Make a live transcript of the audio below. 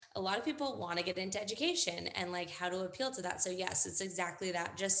a lot of people want to get into education and like how to appeal to that. So yes, it's exactly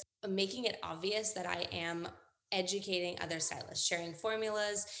that. Just making it obvious that I am educating other stylists, sharing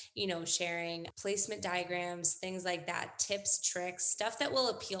formulas, sharing placement diagrams, things like that, tips, tricks, stuff that will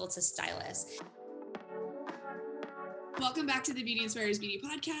appeal to stylists. Welcome back to the Beauty Inspires Beauty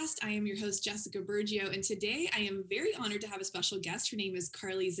podcast. I am your host, Jessica Bergio, and today I am very honored to have a special guest. Her name is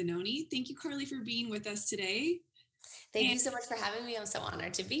Carly Zanoni. Thank you, Carly, for being with us today. Thank you so much for having me. I'm so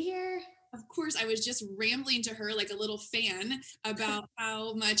honored to be here. Of course, I was just rambling to her like a little fan about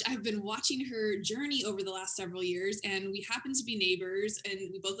how much I've been watching her journey over the last several years, and we happen to be neighbors, and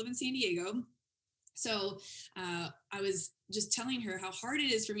we both live in San Diego. So I was just telling her how hard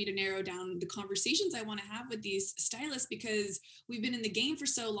it is for me to narrow down the conversations I want to have with these stylists because we've been in the game for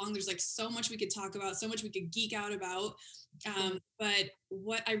so long. There's like so much we could talk about, so much we could geek out about. But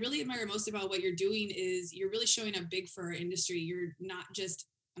what I really admire most about what you're doing is you're really showing up big for our industry. You're not just,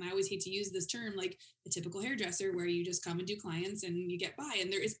 and I always hate to use this term, like a typical hairdresser where you just come and do clients and you get by.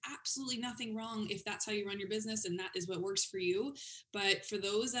 And there is absolutely nothing wrong if that's how you run your business and that is what works for you. But for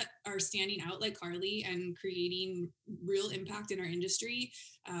those that are standing out like Carly and creating real impact in our industry,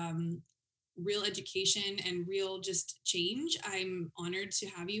 real education and real just change, I'm honored to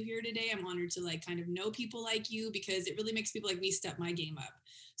have you here today. I'm honored to like kind of know people like you because it really makes people like me step my game up.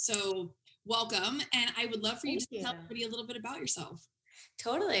 So welcome. And I would love for you to tell everybody a little bit about yourself.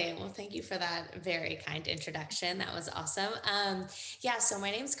 Totally. Well, thank you for that very kind introduction. That was awesome. So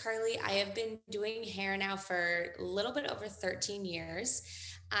my name's Carly. I have been doing hair now for a little bit over 13 years.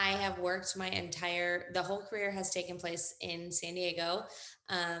 I have worked the whole career has taken place in San Diego.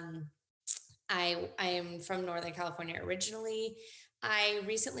 I am from Northern California originally. I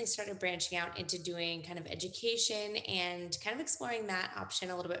recently started branching out into doing kind of education and kind of exploring that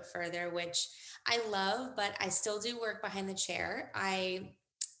option a little bit further, which I love, but I still do work behind the chair. I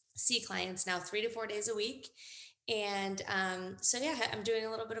see clients now 3 to 4 days a week. And I'm doing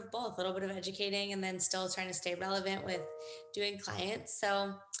a little bit of both, a little bit of educating and then still trying to stay relevant with doing clients.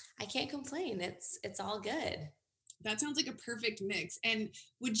 So I can't complain. It's all good. That sounds like a perfect mix. And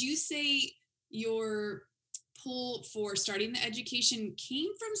would you say your pull for starting the education came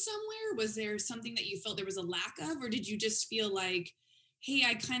from somewhere? Was there something that you felt there was a lack of, or did you just feel like, hey,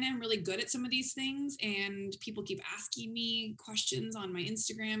 I kind of am really good at some of these things and people keep asking me questions on my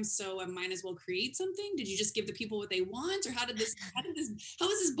Instagram, so I might as well create something? Did you just give the people what they want, or how was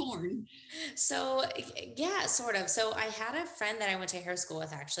this born? So yeah, sort of. So I had a friend that I went to hair school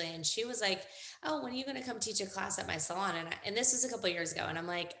with actually, and she was like, "Oh, when are you going to come teach a class at my salon?" And this was a couple of years ago, and I'm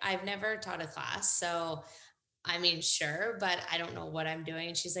like, "I've never taught a class, so I mean, sure, but I don't know what I'm doing."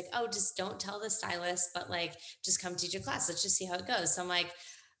 And she's like, "Oh, just don't tell the stylist, but like, just come teach a class. Let's just see how it goes." So I'm like,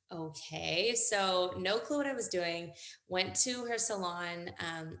 okay. So no clue what I was doing. Went to her salon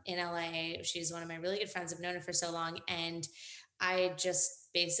in LA. She's one of my really good friends. I've known her for so long. And I just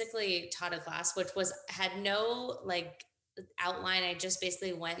basically taught a class, which had no like outline. I just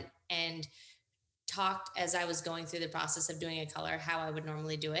basically went and talked as I was going through the process of doing a color, how I would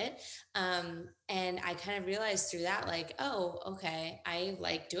normally do it. And I kind of realized through that, like, oh, okay, I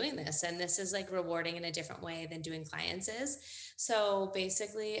like doing this. And this is like rewarding in a different way than doing clients is. So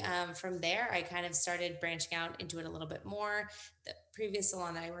basically, from there, I kind of started branching out into it a little bit more. The previous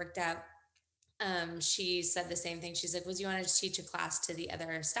salon that I worked at, she said the same thing. She's like, "Was you want to teach a class to the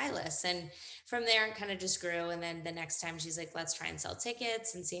other stylists?" And from there, it kind of just grew. And then the next time, she's like, "Let's try and sell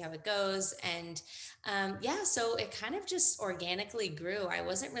tickets and see how it goes." And so it kind of just organically grew. I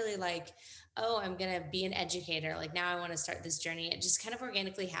wasn't really like, "Oh, I'm going to be an educator. Like now I want to start this journey." It just kind of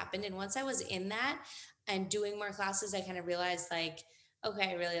organically happened. And once I was in that and doing more classes, I kind of realized like, okay,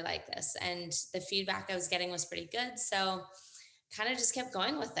 I really like this. And the feedback I was getting was pretty good. So kind of just kept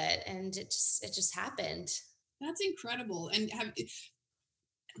going with it, and it just happened. That's incredible. And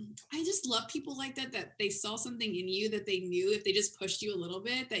I just love people like that they saw something in you that they knew if they just pushed you a little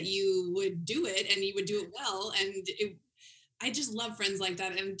bit that you would do it and you would do it well. And I just love friends like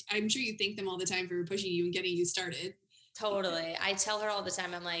that. And I'm sure you thank them all the time for pushing you and getting you started. Totally. I tell her all the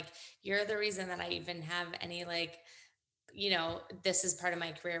time, I'm like, "You're the reason that I even have any like, this is part of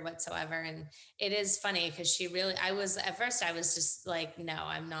my career whatsoever." And it is funny because at first I was just like, "No,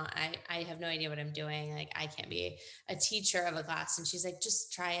 I'm not. I have no idea what I'm doing. Like, I can't be a teacher of a class." And she's like,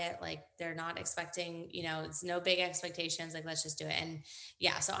 "Just try it. Like, they're not expecting, it's no big expectations. Like, let's just do it." And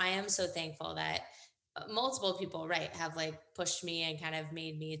yeah, so I am so thankful that multiple people, right, have like pushed me and kind of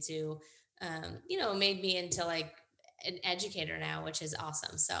made me to, made me into like an educator now, which is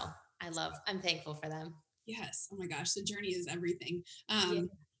awesome. So I'm thankful for them. Yes. Oh my gosh. The journey is everything. Yeah.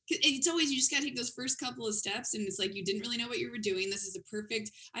 It's always, you just got to take those first couple of steps, and it's like you didn't really know what you were doing. This is a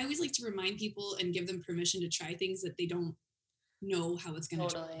perfect. I always like to remind people and give them permission to try things that they don't know how it's going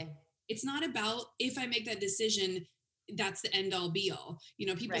to. Totally. It's not about if I make that decision, that's the end all be all. You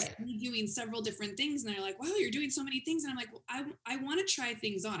know, people see Right. me doing several different things and they're like, wow, you're doing so many things. And I'm like, well, I want to try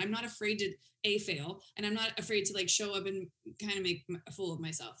things on. I'm not afraid to fail. And I'm not afraid to like show up and kind of make a fool of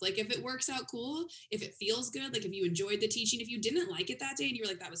myself. Like if it works out, cool. If it feels good, like if you enjoyed the teaching, if you didn't like it that day and you were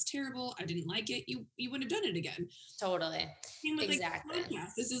like, that was terrible, I didn't like it, you wouldn't have done it again. Totally. Same with like the Exactly.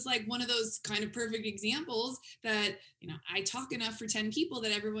 podcast. This is like one of those kind of perfect examples that, you know, I talk enough for 10 people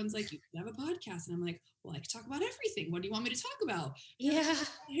that everyone's like, you have a podcast. And I'm like, well, I can talk about everything. What do you want me to talk about? They're like,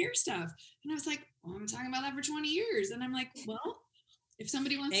 Yeah. hair stuff. And I was like, well, I'm talking about that for 20 years. And I'm like, well, if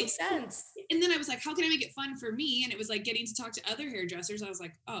somebody wants to, Makes sense. and then I was like, how can I make it fun for me? And it was like getting to talk to other hairdressers. I was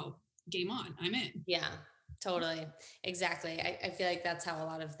like, oh, game on, I'm in. Yeah, totally. Exactly. I feel like that's how a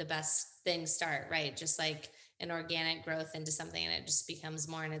lot of the best things start, right? Just like an organic growth into something and it just becomes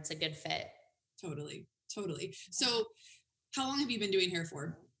more and it's a good fit. Totally. Totally. So how long have you been doing hair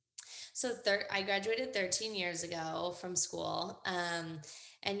for? So I graduated 13 years ago from school.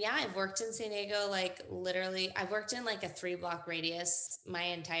 And yeah, I've worked in San Diego, like literally, I've worked in like a 3 block radius my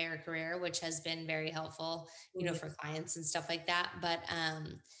entire career, which has been very helpful, Totally. for clients and stuff like that. But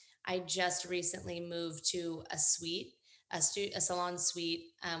I just recently moved to a suite, a salon suite,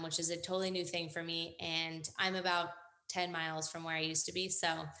 which is a totally new thing for me. And I'm about 10 miles from where I used to be.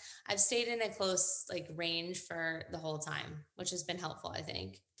 So I've stayed in a close like range for the whole time, which has been helpful, I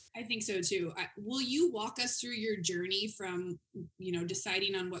think. I think so too. Will you walk us through your journey from, you know,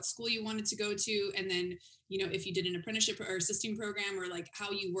 deciding on what school you wanted to go to, and then, you know, if you did an apprenticeship or assisting program, or like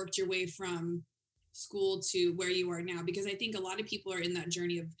how you worked your way from school to where you are now? Because I think a lot of people are in that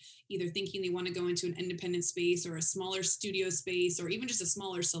journey of either thinking they want to go into an independent space or a smaller studio space or even just a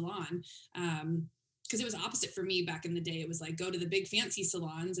smaller salon. Because it was opposite for me back in the day. It was like go to the big fancy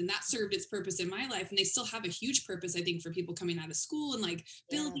salons, and that served its purpose in my life. And they still have a huge purpose, I think, for people coming out of school and like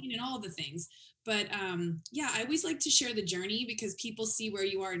Yeah. building and all the things. But yeah, I always like to share the journey because people see where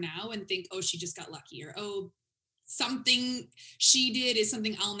you are now and think, oh, she just got lucky, or oh, something she did is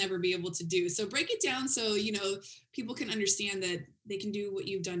something I'll never be able to do. So break it down so, you know, people can understand that they can do what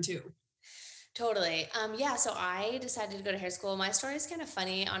you've done too. Totally. Yeah. So I decided to go to hair school. My story is kind of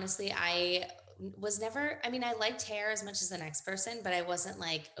funny. Honestly, I was never, I mean, I liked hair as much as the next person, but I wasn't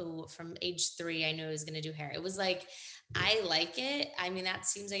like, oh, from age 3, I knew I was going to do hair. It was like, I like it. I mean, that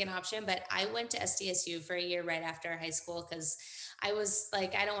seems like an option, but I went to SDSU for a year right after high school because I was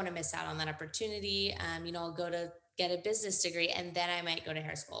like, I don't want to miss out on that opportunity. I'll go to get a business degree and then I might go to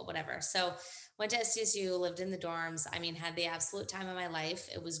hair school, whatever. So went to SDSU, lived in the dorms. I mean, had the absolute time of my life.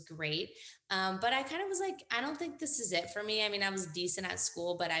 It was great. But I kind of was like, I don't think this is it for me. I mean, I was decent at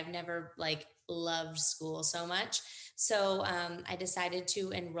school, but I've never like loved school so much. So I decided to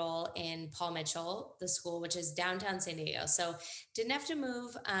enroll in Paul Mitchell, the school, which is downtown San Diego. So didn't have to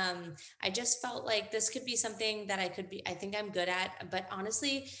move. I just felt like this could be something that I think I'm good at. But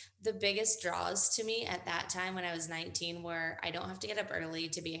honestly, the biggest draws to me at that time when I was 19 were I don't have to get up early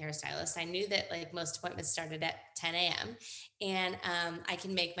to be a hairstylist. I knew that like most appointments started at 10 a.m. and I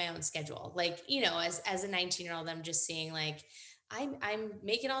can make my own schedule. Like, as a 19-year-old, I'm just seeing like I'm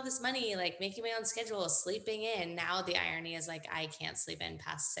making all this money, like making my own schedule, sleeping in. Now the irony is like I can't sleep in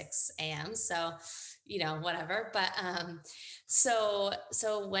past 6 a.m. So, whatever. But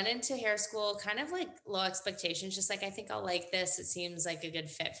so went into hair school, kind of like low expectations, just like I think I'll like this. It seems like a good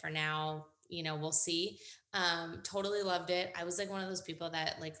fit for now. We'll see. Totally loved it. I was like one of those people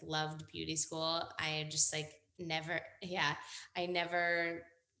that like loved beauty school. I just like never, yeah, I never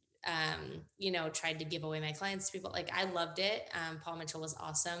tried to give away my clients to people. Like I loved it. Paul Mitchell was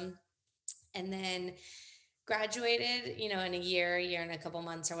awesome. And then graduated, in a year and a couple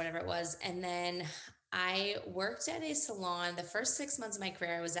months or whatever it was. And then I worked at a salon. The first 6 months of my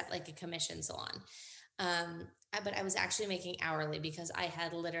career, I was at like a commission salon. But I was actually making hourly because I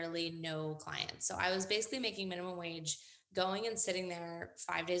had literally no clients. So I was basically making minimum wage, going and sitting there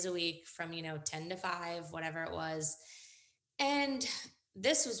 5 days a week from, 10 to 5, whatever it was. And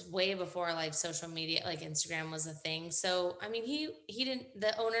this was way before like social media, like Instagram was a thing. So, I mean,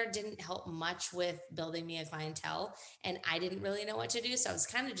 the owner didn't help much with building me a clientele and I didn't really know what to do. So I was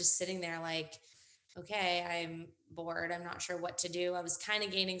kind of just sitting there like, okay, I'm bored. I'm not sure what to do. I was kind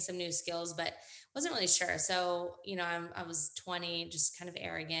of gaining some new skills, but wasn't really sure. So, I was 20, just kind of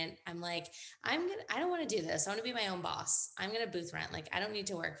arrogant. I'm like, I don't want to do this. I want to be my own boss. I'm going to booth rent. Like, I don't need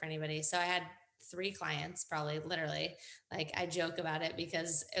to work for anybody. So I had 3 clients, probably literally. Like, I joke about it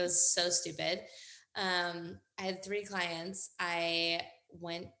because it was so stupid. I had 3 clients. I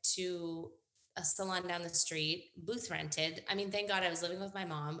went to a salon down the street, booth rented. I mean, thank God I was living with my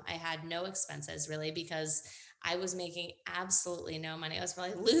mom. I had no expenses really because I was making absolutely no money. I was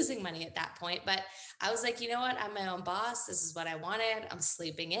probably losing money at that point, but I was like, you know what? I'm my own boss. This is what I wanted. I'm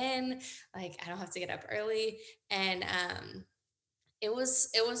sleeping in. Like, I don't have to get up early. And it was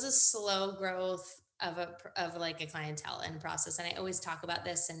a slow growth of of like a clientele and process. And I always talk about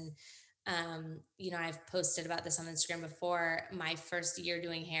this, and I've posted about this on Instagram before. My first year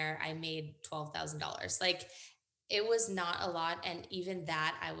doing hair, I made $12,000. Like, it was not a lot, and even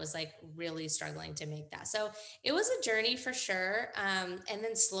that I was like really struggling to make that. So it was a journey for sure. And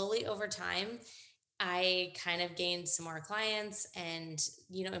then slowly over time, I kind of gained some more clients and,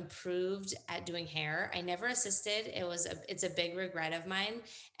 improved at doing hair. I never assisted. It's a big regret of mine.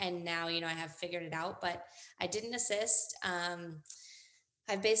 And now, I have figured it out, but I didn't assist.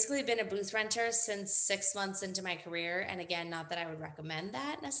 I've basically been a booth renter since 6 months into my career. And again, not that I would recommend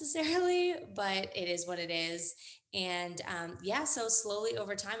that necessarily, but it is what it is. And yeah, so slowly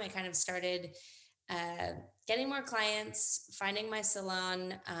over time, I kind of started uh, getting more clients, finding my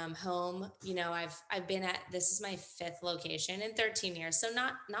salon home. I've been at, this is my fifth location in 13 years, so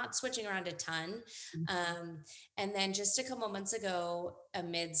not switching around a ton. Um, and then just a couple months ago,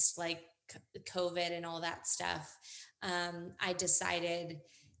 amidst like COVID and all that stuff, I decided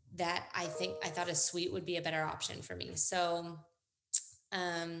that I thought a suite would be a better option for me. So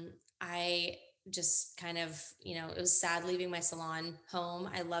I just kind of, it was sad leaving my salon home.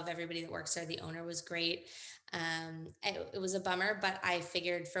 I love everybody that works there. The owner was great. It was a bummer, but I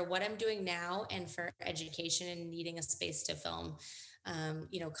figured for what I'm doing now and for education and needing a space to film,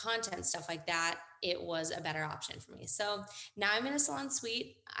 content, stuff like that, it was a better option for me. So now I'm in a salon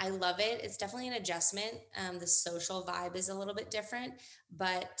suite. I love it. It's definitely an adjustment. The social vibe is a little bit different,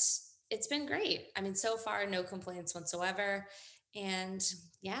 but it's been great. I mean, so far, no complaints whatsoever. And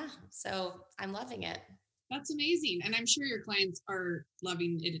yeah, so I'm loving it. That's amazing. And I'm sure your clients are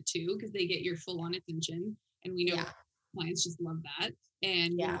loving it too, because they get your full on attention. And we know Yeah. clients just love that.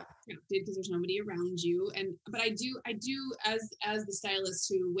 And you're not Yeah. distracted because there's nobody around you. And but I do as the stylist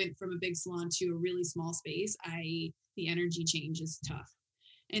who went from a big salon to a really small space, the energy change is tough.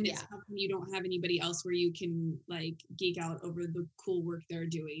 And it's Yeah. tough when you don't have anybody else where you can like geek out over the cool work they're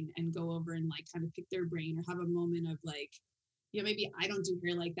doing and go over and like kind of pick their brain or have a moment of like, maybe I don't do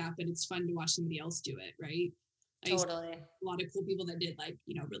hair like that, but it's fun to watch somebody else do it, right? I used to Totally. a lot of cool people that did like,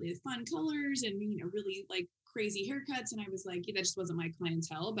 really fun colors and, really like crazy haircuts. And I was like, yeah, that just wasn't my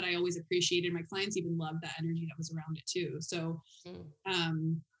clientele, but I always appreciated my clients even loved that energy that was around it too. So, Mm.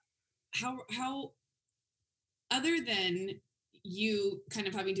 um, how, other than you kind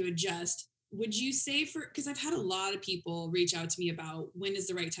of having to adjust, would you say because I've had a lot of people reach out to me about when is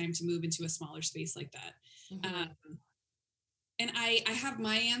the right time to move into a smaller space like that. Hmm. And I have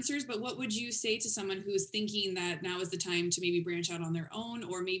my answers, but what would you say to someone who's thinking that now is the time to maybe branch out on their own,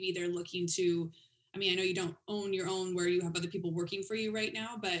 or maybe they're looking to, I mean, I know you don't own your own where you have other people working for you right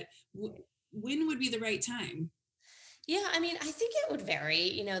now, but when would be the right time? Yeah, I mean, I think it would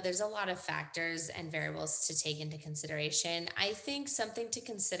vary. There's a lot of factors and variables to take into consideration. I think something to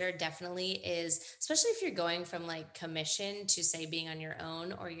consider definitely is, especially if you're going from like commission to say being on your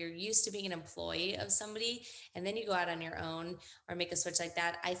own, or you're used to being an employee of somebody and then you go out on your own or make a switch like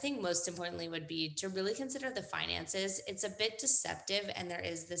that. I think most importantly would be to really consider the finances. It's a bit deceptive, and there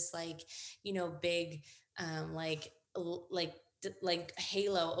is this like, big, like, like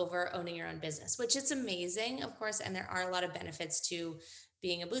halo over owning your own business, which it's amazing, of course, and there are a lot of benefits to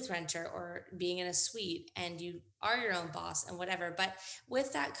being a booth renter or being in a suite and you are your own boss and whatever. But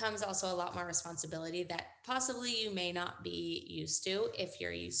with that comes also a lot more responsibility that possibly you may not be used to if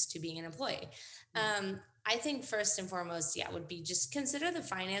you're used to being an employee. I think first and foremost, yeah, would be just consider the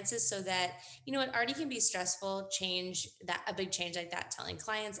finances, so that, it already can be stressful, change that, a big change like that, telling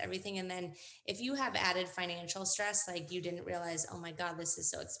clients everything. And then if you have added financial stress, like you didn't realize, oh my God, this is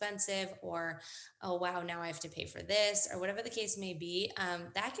so expensive, or, oh wow, now I have to pay for this, or whatever the case may be,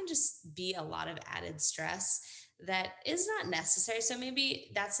 that can just be a lot of added stress that is not necessary. So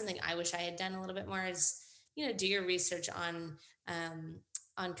maybe that's something I wish I had done a little bit more is, do your research on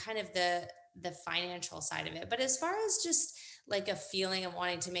kind of the financial side of it. But as far as just like a feeling of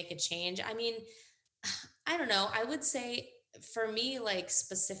wanting to make a change, I mean, I don't know. I would say for me, like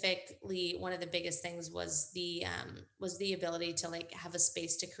specifically, one of the biggest things was the ability to like have a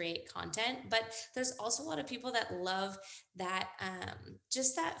space to create content. But there's also a lot of people that love that,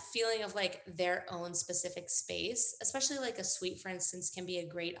 just that feeling of like their own specific space, especially like a suite, for instance, can be a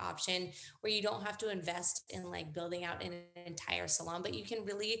great option where you don't have to invest in like building out an entire salon, but you can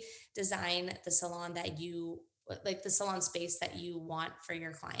really design the salon that you like the salon space that you want for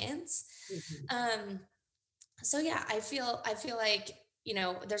your clients. Mhm. Um, so yeah, I feel like,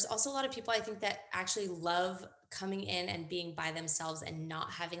 there's also a lot of people I think that actually love coming in and being by themselves and not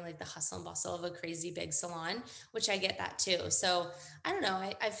having like the hustle and bustle of a crazy big salon, which I get that too. So I don't know.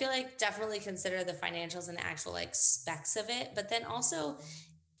 I feel like definitely consider the financials and the actual like specs of it. But then also,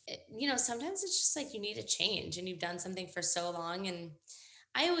 sometimes it's just like you need a change and you've done something for so long. And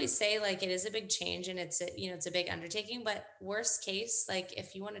I always say like it is a big change and it's a big undertaking, but worst case, like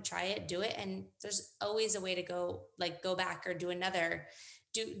if you want to try it, do it. And there's always a way to go back or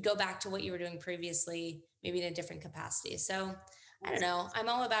go back to what you were doing previously, maybe in a different capacity. So I don't know. I'm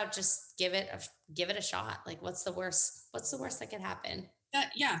all about just give it a shot. Like what's the worst that could happen?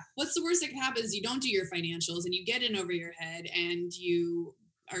 That, yeah, what's the worst that can happen is you don't do your financials and you get in over your head and you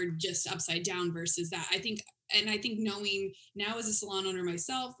are just upside down versus that. I think knowing now as a salon owner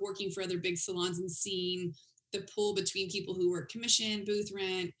myself, working for other big salons and seeing the pull between people who work commission, booth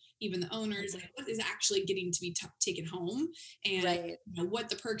rent, even the owners, like Mhm. what is actually getting to be taken home, and Right. what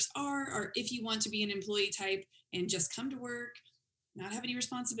the perks are, or if you want to be an employee type and just come to work, not have any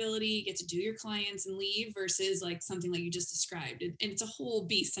responsibility, get to do your clients and leave versus like something like you just described. And it's a whole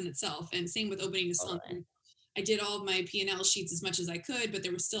beast in itself. And same with opening a salon. Totally. I did all of my P&L sheets as much as I could, but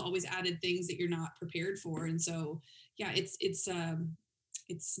there was still always added things that you're not prepared for. And so, yeah,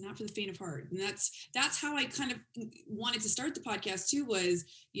 it's not for the faint of heart. And that's how I kind of wanted to start the podcast too, was,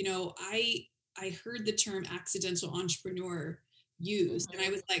 I heard the term accidental entrepreneur used and I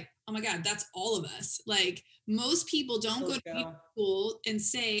Mhm. was like, oh my God, that's all of us. Like most people don't So go to true. school and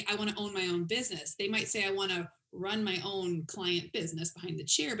say, I want to own my own business. They might say, I want to run my own client business behind the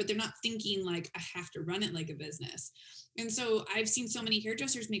chair, but they're not thinking like I have to run it like a business. And so I've seen so many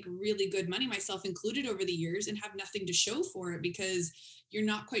hairdressers make really good money, myself included, over the years and have nothing to show for it because you're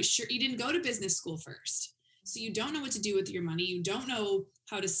not quite sure. You didn't go to business school first. So you don't know what to do with your money. You don't know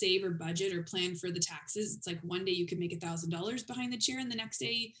how to save or budget or plan for the taxes. It's like one day you could make $1,000 behind the chair and the next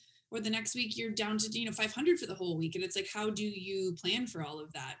day or the next week you're down to 500 for the whole week. And it's like, how do you plan for all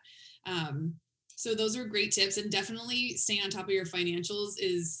of that? um, so those are great tips, and definitely staying on top of your financials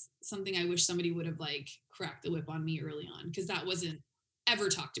is something I wish somebody would have like cracked the whip on me early on, because that wasn't ever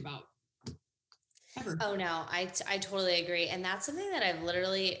talked about ever. Oh no, I totally agree. And that's something that I've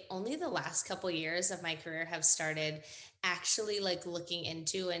literally only the last couple years of my career have started actually like looking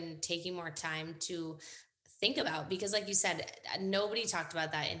into and taking more time to think about, because like you said, nobody talked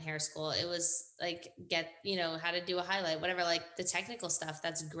about that in hair school. It was like how to do a highlight, whatever, like the technical stuff.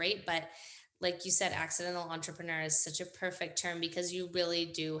 That's great, but like you said, accidental entrepreneur is such a perfect term because you really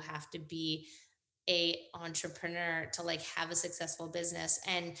do have to be a entrepreneur to like have a successful business.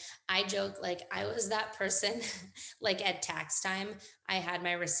 And I joke like I was that person like at tax time, I had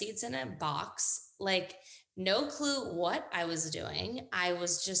my receipts in a box, like no clue what I was doing. I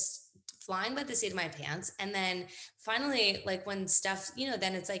was just flying by the seat of my pants. And then finally, like when stuff,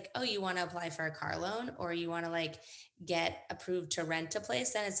 then it's like, oh, you want to apply for a car loan or you want to like get approved to rent a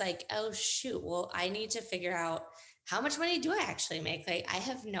place. Then it's like, oh shoot, well, I need to figure out how much money do I actually make? Like, I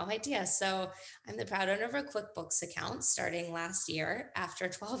have no idea. So, I'm the proud owner of a QuickBooks account starting last year after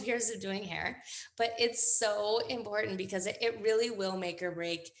 12 years of doing hair. But it's so important because it really will make or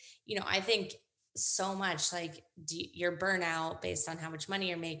break, I think so much like your burnout based on how much money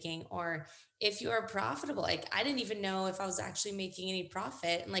you're making or if you are profitable. Like, I didn't even know if I was actually making any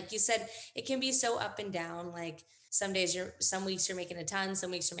profit. And like you said, it can be so up and down. Like, some weeks you're making a ton, some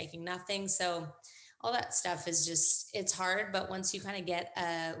weeks you're making nothing. So, all that stuff is just it's hard, but once you kind of get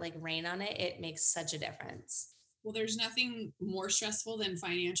a like rein on it, it makes such a difference. Well, there's nothing more stressful than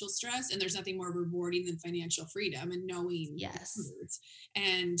financial stress, and there's nothing more rewarding than financial freedom and knowing the Yes. numbers.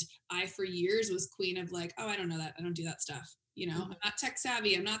 And I, for years, was queen of like, oh, I don't know that. I don't do that stuff. I'm Mhm. not tech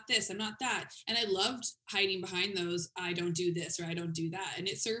savvy. I'm not this. I'm not that. And I loved hiding behind those, I don't do this or I don't do that. And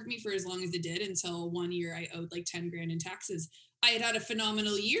it served me for as long as it did until one year I owed like 10 grand in taxes. I had had a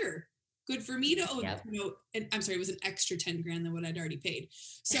phenomenal year. Good for me to owe, Yep. and I'm sorry, it was an extra 10 grand than what I'd already paid.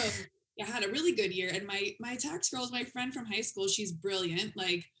 So yeah, I had a really good year. And my tax girl is my friend from high school. She's brilliant.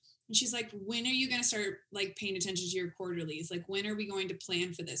 Like, and she's like, when are you going to start like paying attention to your quarterlies? Like, when are we going to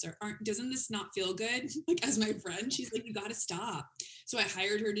plan for this? Or doesn't this not feel good? Like, as my friend, she's like, you got to stop. So I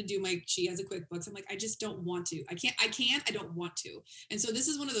hired her to do she has a QuickBooks. I'm like, I just don't want to. I don't want to. And so this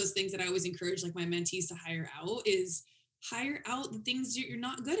is one of those things that I always encourage like my mentees to hire out the things that you're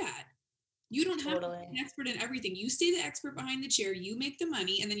not good at. You don't have to be Totally. an expert in everything. You stay the expert behind the chair, you make the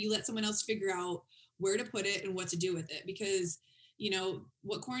money, and then you let someone else figure out where to put it and what to do with it. Because,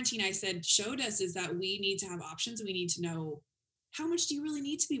 what quarantine I said showed us is that we need to have options. We need to know, how much do you really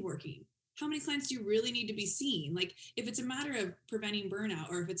need to be working? how many clients do you really need to be seeing? Like, if it's a matter of preventing burnout,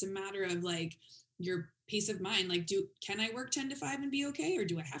 or if it's a matter of like your peace of mind, like, can I work 10 to 5 and be okay? Or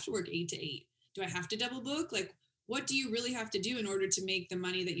do I have to work 8 to 8? Do I have to double book? Like, what do you really have to do in order to make the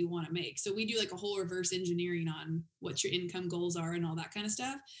money that you want to make? So we do like a whole reverse engineering on what your income goals are and all that kind of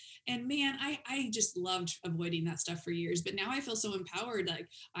stuff. And man, I just loved avoiding that stuff for years. But now I feel so empowered. Like,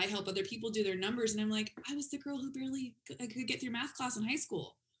 I help other people do their numbers, and I'm like, I was the girl who barely could get through math class in high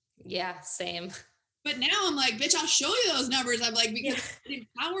school. Yeah, same. But now I'm like, bitch, I'll show you those numbers. I'm like, Yeah. because it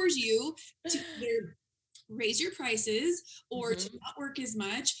empowers you to either raise your prices, or to Mhm. not work as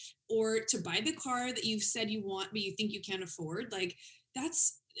much, or to buy the car that you've said you want but you think you can't afford. Like,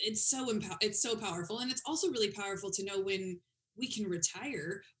 it's so powerful. And it's also really powerful to know when we can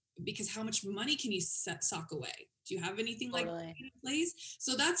retire, because how much money can you sock away? Do you have anything like Totally. in place?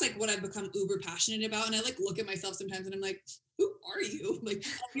 So that's like what I've become uber passionate about. And I like look at myself sometimes and I'm like, who are you? Like,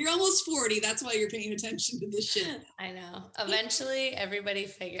 you're almost 40. That's why you're paying attention to this shit. I know. Eventually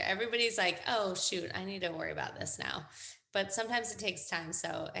everybody's like, "Oh shoot, I need to worry about this now." But sometimes it takes time,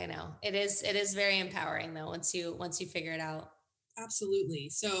 so I know. It is very empowering though once you figure it out. Absolutely.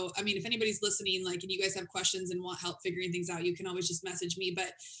 So, I mean, if anybody's listening, like, and you guys have questions and want help figuring things out, you can always just message me.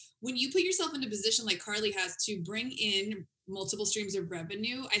 But when you put yourself in a position like Carly has to bring in multiple streams of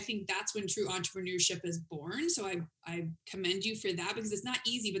revenue, I think that's when true entrepreneurship is born. So I commend you for that, because it's not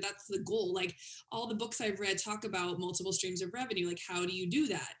easy, but that's the goal. Like, all the books I've read talk about multiple streams of revenue. Like, how do you do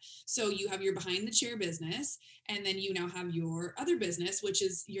that? So you have your behind the chair business, and then you now have your other business, which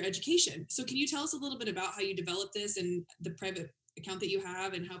is your education. So can you tell us a little bit about how you developed this and the private account that you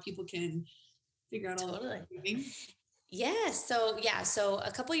have, and how people can figure out all the Totally. you're doing? So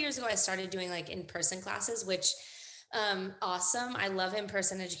a couple years ago I started doing like in-person classes, which awesome. I love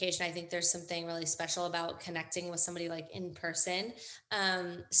in-person education. I think there's something really special about connecting with somebody like in person.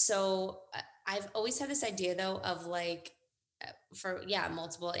 I've always had this idea though of like for yeah,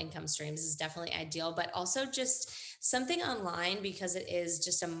 multiple income streams is definitely ideal, but also just something online because it is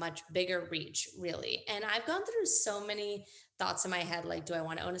just a much bigger reach, really. And I've gone through so many thoughts in my head like, do I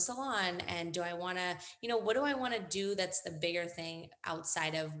want to own a salon? And do I want to, what do I want to do that's the bigger thing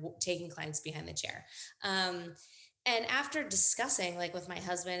outside of taking clients behind the chair? Um, and after discussing like with my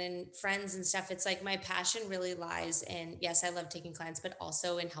husband and friends and stuff, it's like my passion really lies in, yes, I love taking clients, but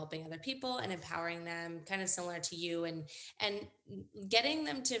also in helping other people and empowering them, kind of similar to you, and getting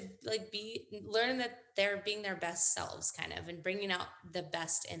them to like learn that they're being their best selves kind of, and bringing out the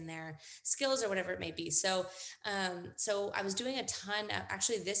best in their skills or whatever it may be. So I was doing a ton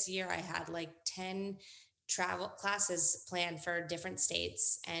actually this year I had like 10 travel classes planned for different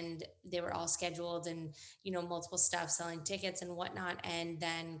states, and they were all scheduled, and multiple stuff, selling tickets and whatnot. And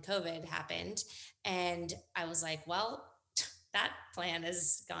then COVID happened, and I was like, well, that plan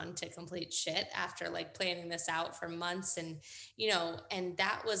has gone to complete shit after like planning this out for months. And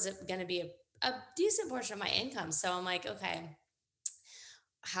that was going to be a decent portion of my income. So I'm like, okay,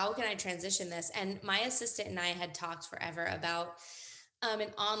 how can I transition this? And my assistant and I had talked forever about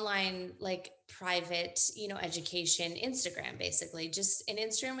an online like private education Instagram, basically just an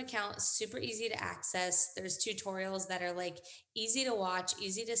Instagram account, super easy to access. There's tutorials that are like easy to watch,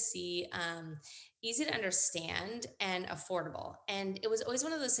 easy to see, easy to understand, and affordable. And it was always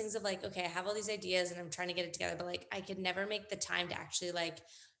one of those things of like, okay, I have all these ideas and I'm trying to get it together, but like I could never make the time to actually like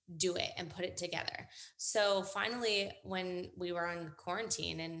do it and put it together. So finally, when we were on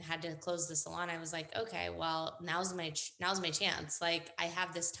quarantine and had to close the salon, I was like, okay, well, now's my chance. Like I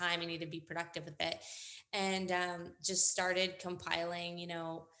have this time, I need to be productive with it. And just started compiling,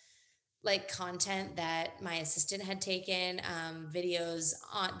 like content that my assistant had taken, videos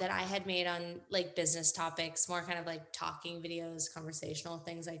that I had made on like business topics, more kind of like talking videos, conversational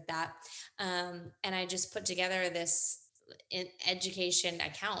things like that. And I just put together this education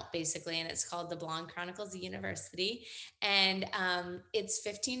account basically, and it's called the Blonde Chronicles University. And it's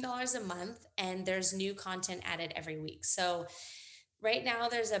 $15 a month, and there's new content added every week. So right now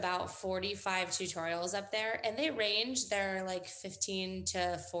there's about 45 tutorials up there, and they range, they're like 15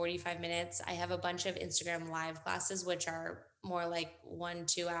 to 45 minutes. I have a bunch of Instagram live classes which are more like 1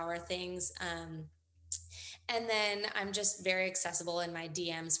 2 hour things. And then I'm just very accessible in my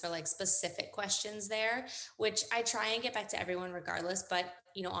DMs for like specific questions there, which I try and get back to everyone regardless. But,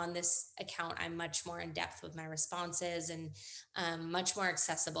 on this account, I'm much more in depth with my responses, and much more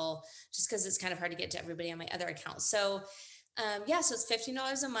accessible just because it's kind of hard to get to everybody on my other account. So it's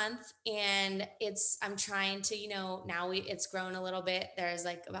 $15 a month, and I'm trying to, now it's grown a little bit. There's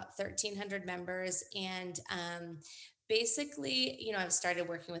like about 1,300 members, and basically, I've started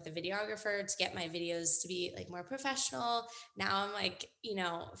working with a videographer to get my videos to be like more professional. Now I'm like,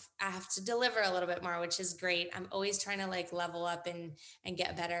 I have to deliver a little bit more, which is great. I'm always trying to like level up and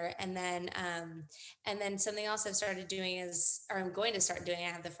get better. And then something else I've started doing is, or I'm going to start doing,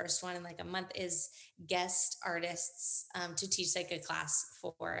 I have the first one in like a month, is guest artists to teach like a class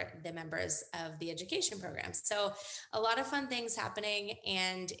for the members of the education program. So a lot of fun things happening,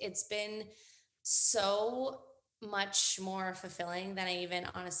 and it's been so much more fulfilling than I even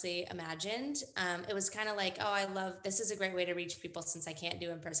honestly imagined. It was kind of like, oh, I love this is a great way to reach people since I can't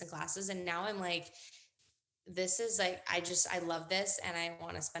do in person classes. And now I'm like, this is like, I love this and I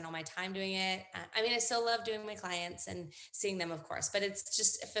want to spend all my time doing it. I mean, I still love doing my clients and seeing them, of course, but it's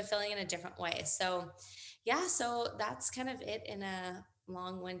just fulfilling in a different way. So, yeah, so that's kind of it in a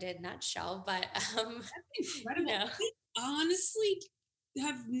long winded nutshell. But, you Incredible. know, I honestly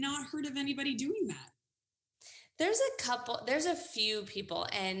have not heard of anybody doing that. there's a few people,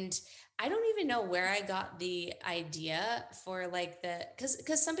 and I don't even know where I got the idea for like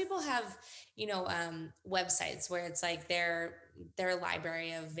because some people have, websites where it's like their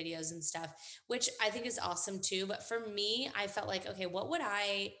library of videos and stuff, which I think is awesome too. But for me, I felt like, okay, what would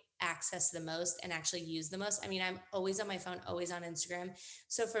I access the most and actually use the most? I mean, I'm always on my phone, always on Instagram.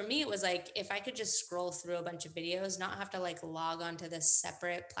 So for me, it was like, if I could just scroll through a bunch of videos, not have to like log onto this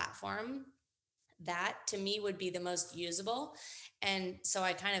separate platform, that to me would be the most usable. And so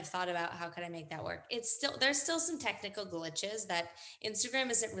I kind of thought about how could I make that work. There's still some technical glitches that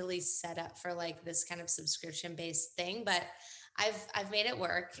Instagram isn't really set up for like this kind of subscription based thing, but I've made it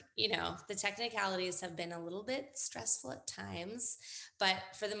work. The technicalities have been a little bit stressful at times, but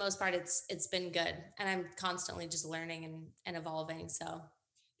for the most part it's been good, and I'm constantly just learning and evolving. So,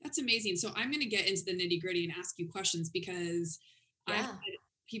 That's amazing. So I'm going to get into the nitty gritty and ask you questions because I've yeah. had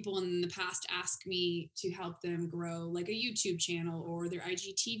people in the past ask me to help them grow like a YouTube channel or their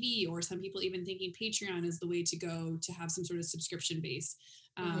IGTV, or some people even thinking Patreon is the way to go to have some sort of subscription base.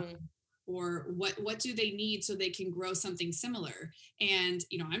 Um, Hmm. or what do they need so they can grow something similar? And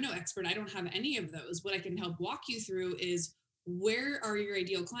I'm no expert. I don't have any of those. What I can help walk you through is, where are your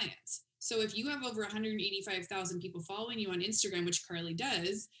ideal clients? So if you have over 185,000 people following you on Instagram, which Carly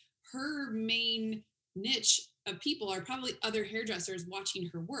does, her main niche of people are probably other hairdressers watching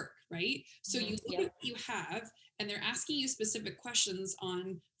her work, right? So Hmm. you look at Yep. what you have, and they're asking you specific questions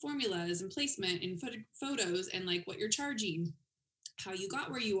on formulas and placement and photos and like what you're charging, how you got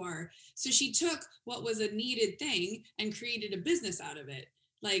where you are. So she took what was a needed thing and created a business out of it.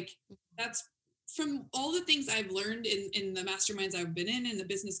 Like, that's from all the things I've learned in the masterminds I've been in the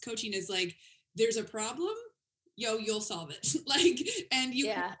business coaching, is like, there's a problem, you'll solve it. Like, and you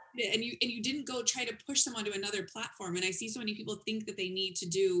Yeah. it, and you didn't go try to push them onto another platform. And I see so many people think that they need to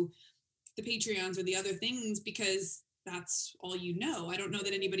do the Patreons or the other things because that's all you know. I don't know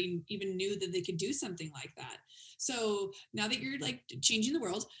that anybody even knew that they could do something like that. So now that you're like changing the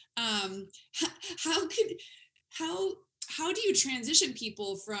world, how could how how do you transition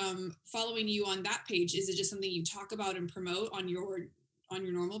people from following you on that page? Is it just something you talk about and promote on your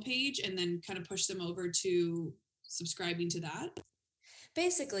normal page, and then kind of push them over to subscribing to that?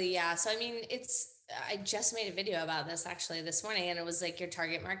 Basically, yeah. So, I mean, I just made a video about this actually this morning, and it was like your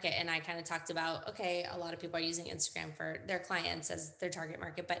target market. And I kind of talked about, okay, a lot of people are using Instagram for their clients as their target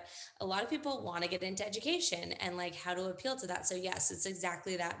market, but a lot of people want to get into education and like how to appeal to that. So, yes, it's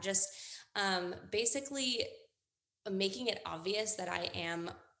exactly that. Just basically making it obvious that I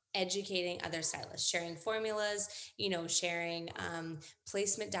am educating other stylists, sharing formulas, sharing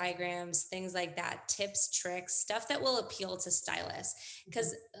placement diagrams, things like that, tips, tricks, stuff that will appeal to stylists.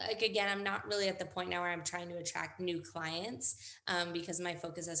 Because, like, again, I'm not really at the point now where I'm trying to attract new clients, because my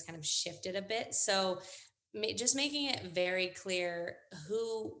focus has kind of shifted a bit. So, just making it very clear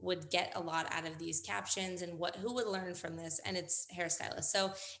who would get a lot out of these captions and who would learn from this, and it's hairstylists.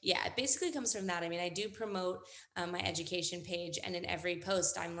 So yeah, it basically comes from that. I mean, I do promote my education page, and in every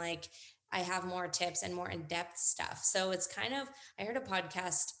post I'm like, I have more tips and more in-depth stuff. So it's kind of, I heard a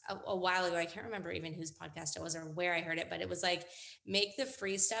podcast a while ago, I can't remember even whose podcast it was or where I heard it, but it was like, make the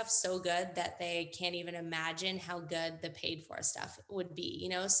free stuff so good that they can't even imagine how good the paid for stuff would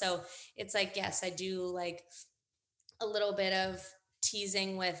be, so it's like, yes, I do like a little bit of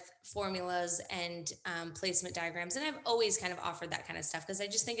teasing with formulas and placement diagrams. And I've always kind of offered that kind of stuff because I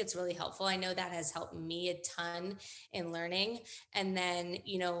just think it's really helpful. I know that has helped me a ton in learning. And then,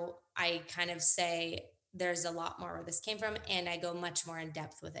 I kind of say there's a lot more where this came from, and I go much more in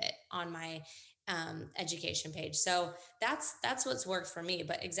depth with it on my education page. So that's what's worked for me.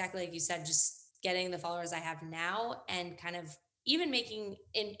 But exactly like you said, just getting the followers I have now and kind of even making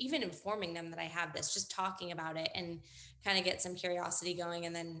and even informing them that I have this, just talking about it and kind of get some curiosity going,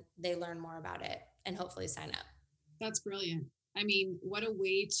 and then they learn more about it and hopefully sign up. That's brilliant. I mean, what a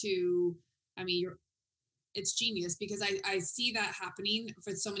way to, I mean, you're, it's genius because I see that happening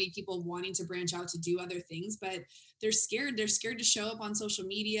for so many people wanting to branch out to do other things, but they're scared. They're scared to show up on social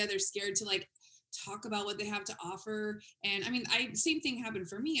media. They're scared to like talk about what they have to offer. And I mean, I same thing happened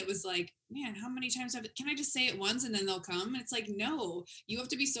for me. It was like, man, how many times can I just say it once and then they'll come? And it's like, no, you have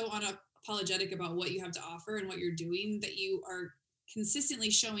to be so unapologetic about what you have to offer and what you're doing that you are consistently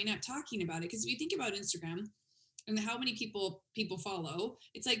showing up talking about it. Because if you think about Instagram, and how many people follow,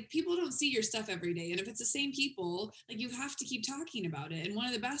 it's like people don't see your stuff every day, and if it's the same people, like you have to keep talking about it. And one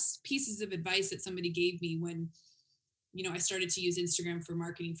of the best pieces of advice that somebody gave me when I started to use Instagram for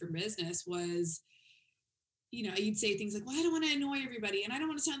marketing for business was, you'd say things like, well, I don't want to annoy everybody, and I don't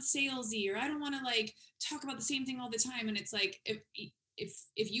want to sound salesy, or I don't want to like talk about the same thing all the time. And it's like,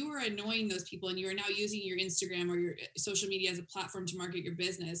 if you are annoying those people and you are now using your Instagram or your social media as a platform to market your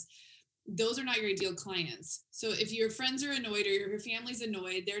business, those are not your ideal clients. So if your friends are annoyed or your family's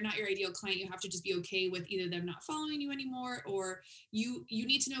annoyed, they're not your ideal client. You have to just be okay with either them not following you anymore, or you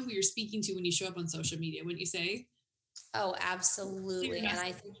need to know who you're speaking to when you show up on social media, wouldn't you say? Oh, Clear absolutely. And I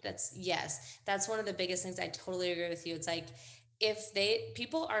message. think that's, yes, that's one of the biggest things. I totally agree with you. It's like, if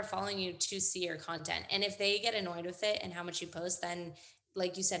people are following you to see your content, and if they get annoyed with it and how much you post, then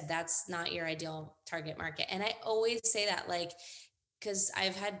like you said, that's not your ideal target market. And I always say that, like, because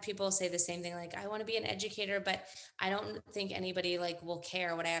I've had people say the same thing, like, I want to be an educator, but I don't think anybody like will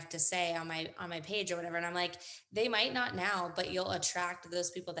care what I have to say on my page or whatever. And I'm like, they might not now, but you'll attract those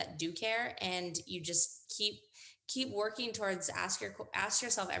people that do care. And you just keep working towards, ask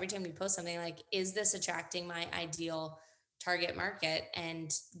yourself every time you post something, like, is this attracting my ideal target market?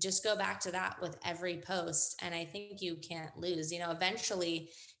 And just go back to that with every post. And I think you can't lose.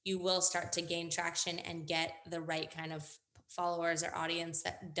 Eventually you will start to gain traction and get the right kind of followers or audience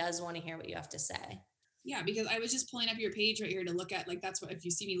that does want to hear what you have to say. Yeah, because I was just pulling up your page right here to look at, like, that's what, if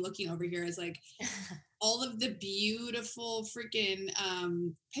you see me looking over here, is like all of the beautiful freaking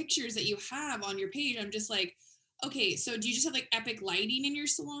pictures that you have on your page. I'm just like, okay, so do you just have like epic lighting in your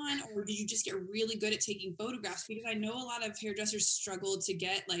salon, or did you just get really good at taking photographs? Because I know a lot of hairdressers struggle to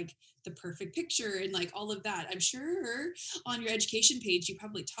get like the perfect picture and like all of that. I'm sure on your education page you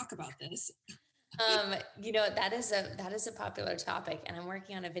probably talk about this. That is a popular topic, and I'm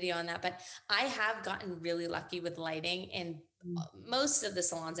working on a video on that. But I have gotten really lucky with lighting in Mm. most of the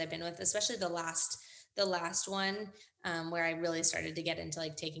salons I've been with, especially the last one, where I really started to get into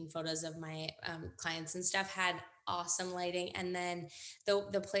like taking photos of my clients and stuff, had awesome lighting. And then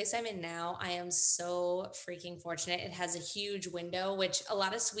the place I'm in now, I am so freaking fortunate. It has a huge window, which a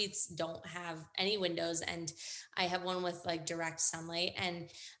lot of suites don't have any windows, and I have one with like direct sunlight. And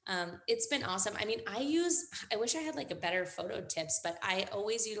it's been awesome. I mean, I wish I had like a better photo tips, but I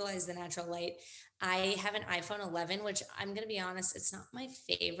always utilize the natural light. I have an iPhone 11, which I'm going to be honest, it's not my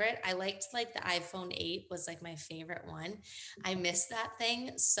favorite. I liked like the iPhone 8 was like my favorite one. I miss that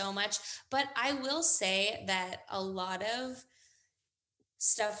thing so much. But I will say that a lot of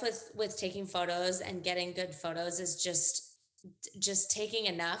stuff with taking photos and getting good photos is just taking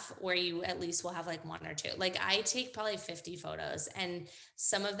enough where you at least will have like one or two. Like, I take probably 50 photos, and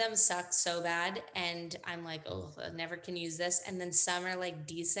some of them suck so bad and I'm like, oh, I never can use this. And then some are like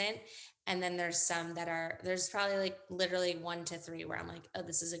decent, and then there's probably like literally 1 to 3 where I'm like, oh,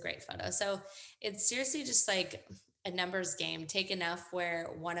 this is a great photo. So it's seriously just like a numbers game. Take enough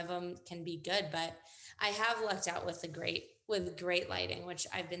where one of them can be good. But I have lucked out with great lighting, which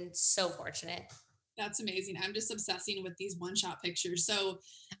I've been so fortunate. That's amazing. I'm just obsessing with these one shot pictures. So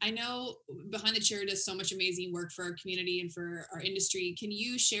I know Behind the Chair does so much amazing work for our community and for our industry. Can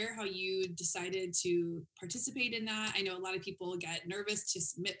you share how you decided to participate in that? I know a lot of people get nervous to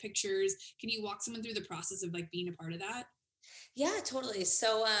submit pictures. Can you walk someone through the process of like being a part of that? Yeah, totally.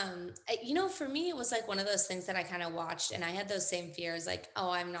 So, for me, it was like one of those things that I kind of watched, and I had those same fears, like,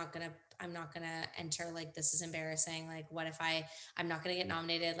 oh, I'm not gonna enter. Like, this is embarrassing. Like, what if I'm not gonna get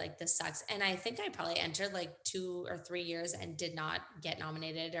nominated? Like, this sucks. And I think I probably entered like 2 or 3 years and did not get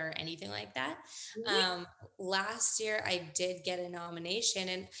nominated or anything like that. Really? Um, Last year I did get a nomination,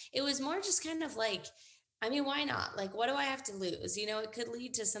 and it was more just kind of like, I mean, why not? Like, what do I have to lose? It could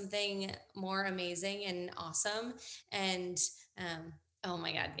lead to something more amazing and awesome. And oh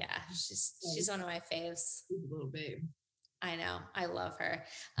my God, yeah, she's Like, one of my faves. she's a little babe. I know, I love her.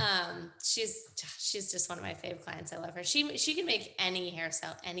 She's just one of my fave clients. I love her. She can make any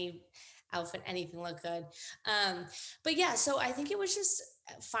hairstyle, any outfit, anything look good. Um, but yeah, so I think it was just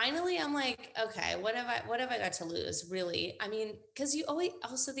finally I'm like, okay, what have I got to lose, really? I mean, because you always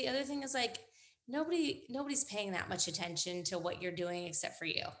also the other thing is like nobody's paying that much attention to what you're doing except for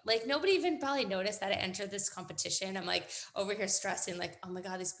you. Like nobody even probably noticed that I entered this competition. I'm like over here stressing, like, oh my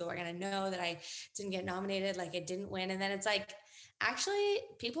God, these people are gonna know that I didn't get nominated, like I didn't win. And then it's like actually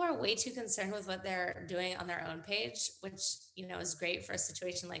people are way too concerned with what they're doing on their own page, which is great for a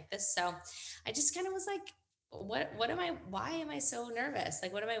situation like this. So I just kind of was like, what am I why am I so nervous?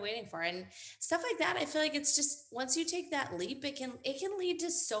 Like what am I waiting for? And stuff like that. I feel like it's just once you take that leap, it can lead to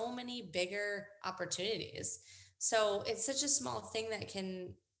so many bigger opportunities. So it's such a small thing that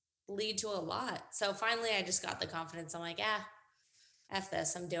can lead to a lot. So finally I just got the confidence. I'm like, yeah, F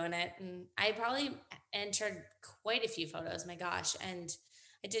this, I'm doing it. And I probably entered quite a few photos, my gosh. And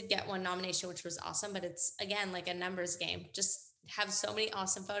I did get one nomination, which was awesome, but it's again like a numbers game. Just have so many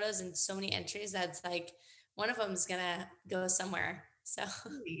awesome photos and so many entries that's like one of them is gonna go somewhere. So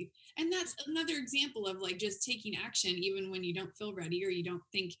Really. And that's another example of like just taking action even when you don't feel ready or you don't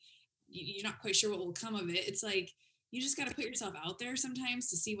think you're not quite sure what will come of it. It's like you just got to put yourself out there sometimes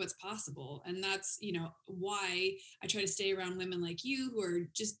to see what's possible. And that's, why I try to stay around women like you who are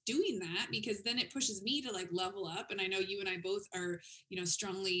just doing that, because then it pushes me to like level up. And I know you and I both are,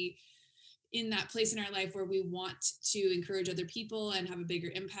 strongly in that place in our life where we want to encourage other people and have a bigger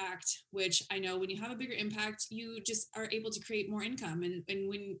impact, which I know when you have a bigger impact, you just are able to create more income. And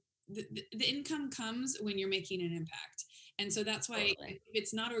when the income comes when you're making an impact. And so that's why if totally.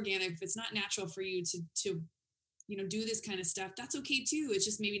 it's not organic, if it's not natural for you to do this kind of stuff, that's okay too. It's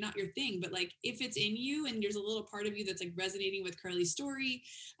just maybe not your thing, but like if it's in you and there's a little part of you that's like resonating with Carly's story,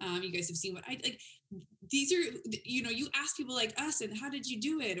 you guys have seen what I like. These are, you ask people like us, and how did you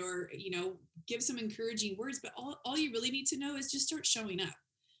do it? Or, give some encouraging words, but all you really need to know is just start showing up,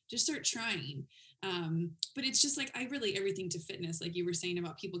 just start trying. But it's just like, I relate everything to fitness. Like you were saying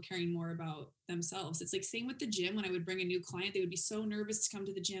about people caring more about themselves. It's like same with the gym. When I would bring a new client, they would be so nervous to come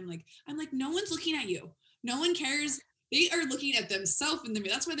to the gym. Like, I'm like, no one's looking at you. No one cares. They are looking at themselves in the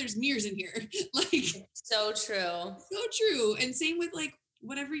mirror. That's why there's mirrors in here. Like, So true. so true. And same with like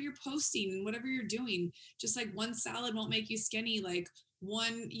whatever you're posting and whatever you're doing. Just like one salad won't make you skinny. Like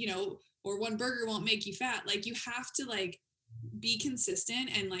one, or one burger won't make you fat. Like you have to like be consistent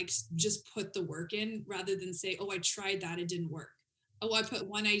and like just put the work in rather than say, oh, I tried that, it didn't work. Oh, I put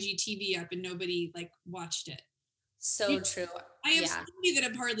one IGTV up and nobody like watched it. So true. I have so Yeah. many that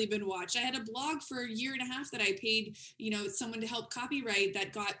have hardly been watched. I had a blog for a year and a half that I paid, someone to help copyright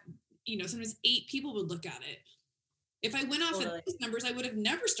that got, sometimes 8 people would look at it. If I went off of Totally. those numbers, I would have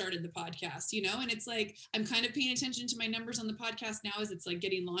never started the podcast, and it's like, I'm kind of paying attention to my numbers on the podcast now as it's like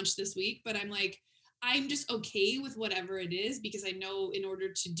getting launched this week, but I'm like, I'm just okay with whatever it is because I know in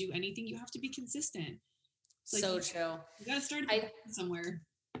order to do anything, you have to be consistent. It's like, So true. you got to start at the I bottom somewhere.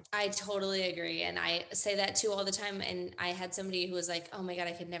 I totally agree. And I say that too all the time. And I had somebody who was like, oh my God,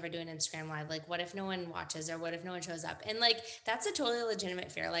 I could never do an Instagram live. Like, what if no one watches or what if no one shows up? And like, that's a totally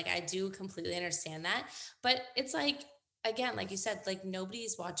legitimate fear. Like, I do completely understand that. But it's like, again, like you said, like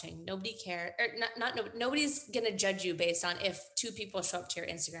nobody's watching, nobody care, or not no, nobody's going to judge you based on if 2 people show up to your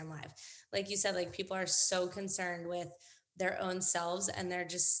Instagram live. Like you said, like people are so concerned with their own selves and they're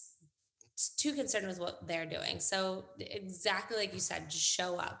just too concerned with what they're doing. So exactly like you said, just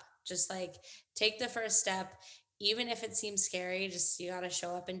show up. Just like take the first step, even if it seems scary. Just you got to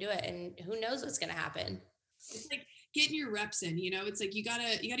show up and do it, and who knows what's going to happen. It's like getting your reps in, it's like you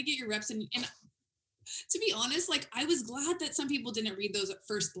gotta get your reps in. And to be honest, like I was glad that some people didn't read those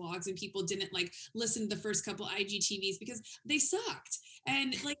first blogs and people didn't like listen to the first couple IGTVs because they sucked.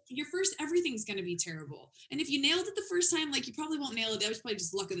 And like your first, everything's going to be terrible. And if you nailed it the first time, like you probably won't nail it. That was probably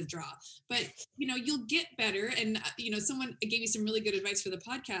just luck of the draw. But you'll get better. And someone gave me some really good advice for the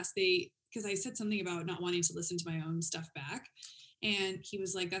podcast. Because I said something about not wanting to listen to my own stuff back. And he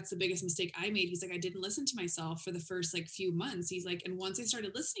was like, that's the biggest mistake I made. He's like, I didn't listen to myself for the first like few months. He's like, and once I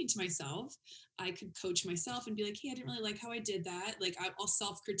started listening to myself, I could coach myself and be like, hey, I didn't really like how I did that. Like I'll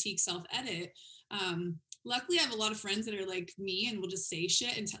self-critique, self-edit. Luckily I have a lot of friends that are like me and will just say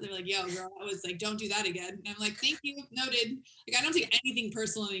shit and they're like, yo girl, I was like, don't do that again. And I'm like, thank you, noted. Like I don't take anything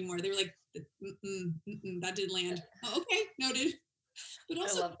personal anymore. They were like, that didn't land. Oh, okay, noted. But I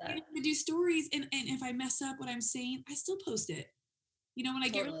also love that. I do stories and if I mess up what I'm saying, I still post it. When I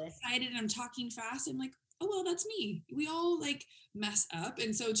get really Totally. excited and I'm talking fast, I'm like, oh, well, that's me. We all like mess up.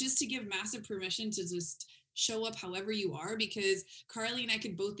 And so just to give massive permission to just show up however you are, because Carly and I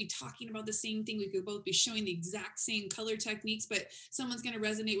could both be talking about the same thing. We could both be showing the exact same color techniques, but someone's going to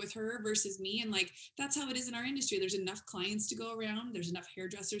resonate with her versus me. And like, that's how it is in our industry. There's enough clients to go around. There's enough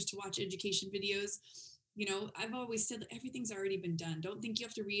hairdressers to watch education videos. I've always said that everything's already been done. Don't think you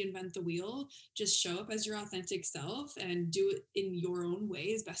have to reinvent the wheel. Just show up as your authentic self and do it in your own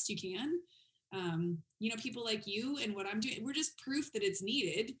way as best you can. People like you and what I'm doing, we're just proof that it's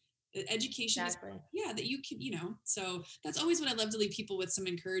needed. That education is, Exactly. yeah, that you can, so that's always what I love to leave people with, some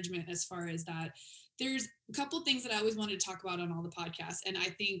encouragement as far as that. There's a couple things that I always wanted to talk about on all the podcasts. And I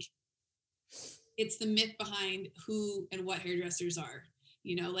think it's the myth behind who and what hairdressers are.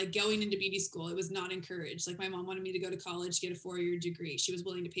 Like going into beauty school, it was not encouraged. Like my mom wanted me to go to college, get a 4-year degree. She was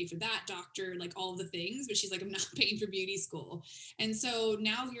willing to pay for that, doctor, like all of the things, but she's like, I'm not paying for beauty school. And so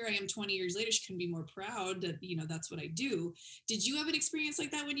now here I am 20 years later, she couldn't be more proud that, that's what I do. Did you have an experience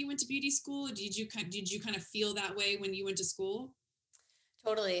like that when you went to beauty school? Did you kind of feel that way when you went to school?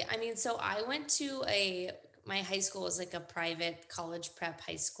 Totally. I mean, so I went to my high school was like a private college prep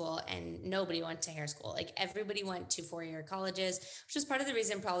high school, and nobody went to hair school. Like everybody went to 4-year colleges, which is part of the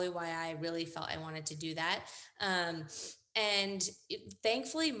reason probably why I really felt I wanted to do that.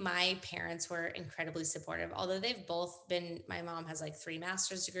 Thankfully, my parents were incredibly supportive. Although they've both been, my mom has like 3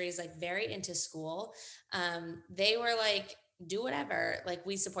 master's degrees, like very into school. They were like, do whatever, like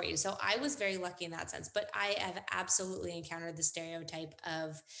we support you. So I was very lucky in that sense, but I have absolutely encountered the stereotype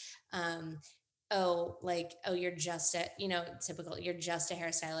of um oh, like, oh, you're just a, typical, you're just a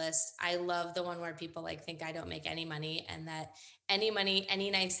hairstylist. I love the one where people like think I don't make any money, and that any money,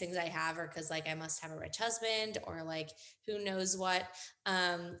 any nice things I have are because like I must have a rich husband or like who knows what.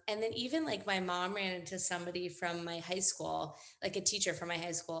 And then even like my mom ran into somebody from my high school, like a teacher from my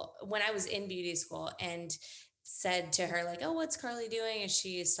high school when I was in beauty school, and said to her like, oh, what's Carly doing, is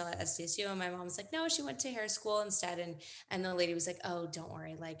she still at SDSU? And my mom was like, no, she went to hair school instead. And the lady was like, oh, don't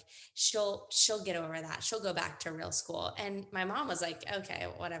worry, like she'll get over that, she'll go back to real school. And my mom was like, okay,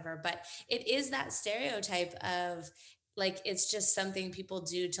 whatever. But it is that stereotype of like it's just something people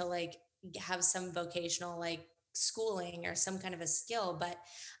do to like have some vocational like schooling or some kind of a skill. But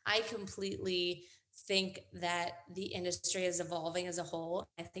I completely think that the industry is evolving as a whole.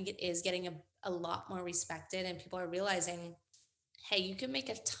 I think it is getting a lot more respected, and people are realizing, hey, you can make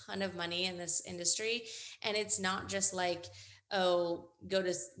a ton of money in this industry. And it's not just like, oh, go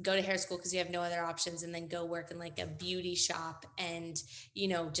to hair school because you have no other options, and then go work in like a beauty shop and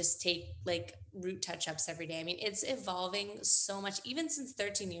just take like root touch-ups every day. I mean, it's evolving so much, even since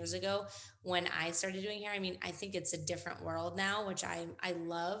 13 years ago when I started doing hair. I mean, I think it's a different world now, which I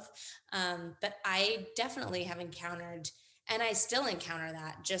love. But I definitely have encountered, and I still encounter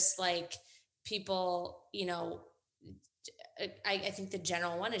that, just like people, I think the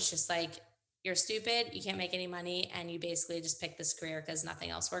general one is just like, you're stupid, you can't make any money, and you basically just pick this career because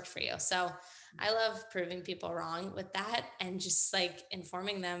nothing else worked for you. So I love proving people wrong with that, and just like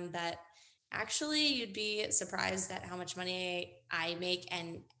informing them that actually you'd be surprised at how much money I make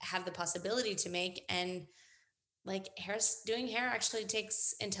and have the possibility to make. And like doing hair actually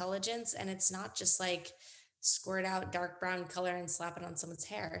takes intelligence, and it's not just like squirt out dark brown color and slap it on someone's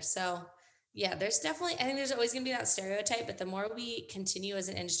hair. So yeah, there's definitely, I think there's always going to be that stereotype, but the more we continue as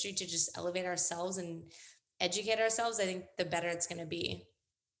an industry to just elevate ourselves and educate ourselves, I think the better it's going to be.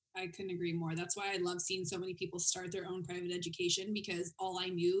 I couldn't agree more. That's why I love seeing so many people start their own private education, because all I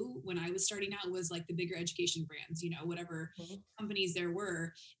knew when I was starting out was like the bigger education brands, whatever Mhm. companies there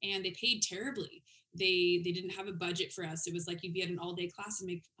were, and they paid terribly. They didn't have a budget for us. It was like you'd be at an all-day class and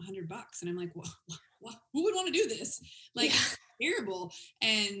make $100, and I'm like, who would want to do this? Like, Yeah, it's terrible.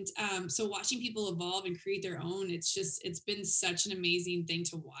 And so watching people evolve and create their own, it's been such an amazing thing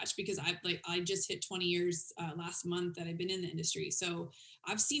to watch, because I just hit 20 years last month that I've been in the industry. So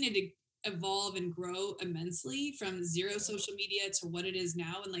I've seen it evolve and grow immensely from zero social media to what it is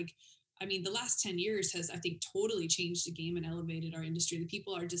now. And like, I mean, the last 10 years has, I think, totally changed the game and elevated our industry. The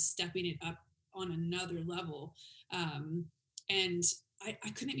people are just stepping it up on another level. Um, and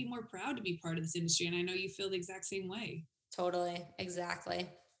I couldn't be more proud to be part of this industry. And I know you feel the exact same way. totally. Exactly.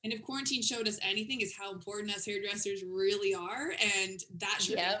 And if quarantine showed us anything, is how important us hairdressers really are. And that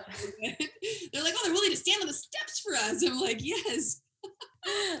sure made Yep. me feel good. They're like, oh, they're willing to stand on the steps for us. I'm like, yes.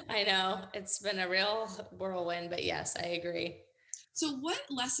 I know it's been a real whirlwind, but yes, I agree. So, what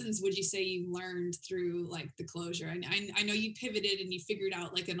lessons would you say you learned through like the closure? I know you pivoted and you figured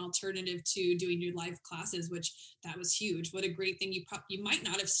out like an alternative to doing your live classes, which that was huge. What a great thing you might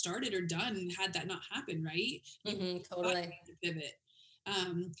not have started or done had that not happened, right? You thought Totally. you made the pivot.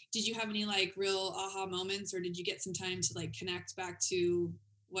 Did you have any like real aha moments, or did you get some time to like connect back to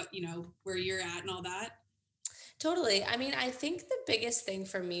what where you're at and all that? Totally. I mean, I think the biggest thing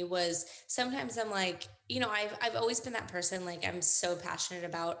for me was sometimes I'm like, I've always been that person, like I'm so passionate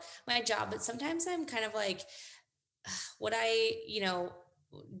about my job, but sometimes I'm kind of like, would I,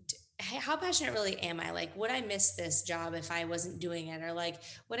 how passionate really am I? Like, would I miss this job if I wasn't doing it? Or like,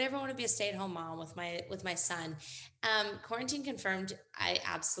 would I ever want to be a stay-at-home mom with my son? Quarantine confirmed I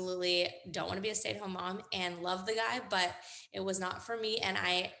absolutely don't want to be a stay-at-home mom and love the guy, but it was not for me. And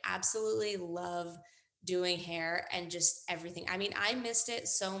I absolutely love doing hair and just everything. I mean, I missed it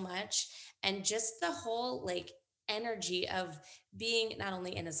so much. And just the whole like energy of being not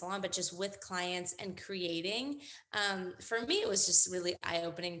only in a salon, but just with clients and creating, for me, it was just really eye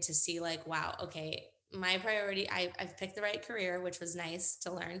opening to see, like, wow, okay, my priority, I've picked the right career, which was nice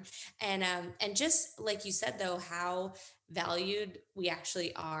to learn. And just like you said, though, how valued we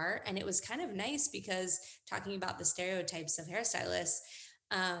actually are. And it was kind of nice because talking about the stereotypes of hairstylists,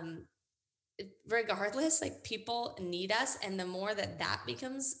 um, regardless, like people need us. And the more that that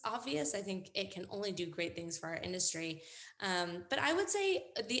becomes obvious, I think it can only do great things for our industry. But I would say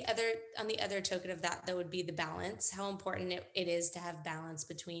on the other token of that, though, would be the balance, how important it is to have balance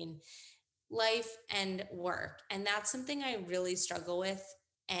between life and work. And that's something I really struggle with,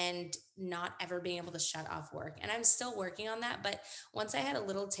 and not ever being able to shut off work. And I'm still working on that. But once I had a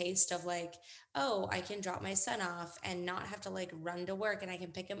little taste of like, oh, I can drop my son off and not have to like run to work and I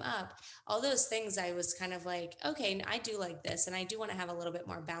can pick him up, all those things, I was kind of like, okay, I do like this and I do want to have a little bit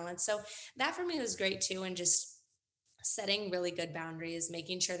more balance. So that for me was great too. And just setting really good boundaries,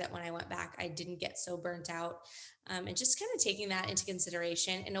 making sure that when I went back, I didn't get so burnt out, and just kind of taking that into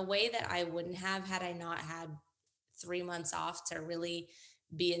consideration in a way that I wouldn't have had I not had 3 months off to really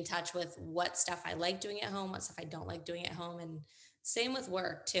be in touch with what stuff I like doing at home, what stuff I don't like doing at home. And same with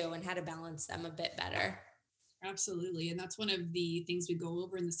work too, and how to balance them a bit better. Absolutely. And that's one of the things we go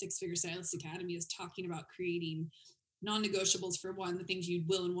over in the Six Figure Stylist Academy is talking about creating non-negotiables for one, the things you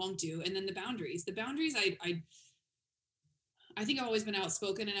will and won't do, and then the boundaries. The boundaries, I think I've always been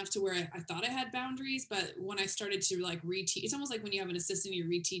outspoken enough to where I thought I had boundaries, but when I started to like reteach, it's almost like when you have an assistant, you're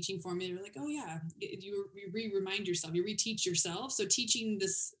reteaching formula. You're like, oh yeah, you remind yourself, you reteach yourself. So teaching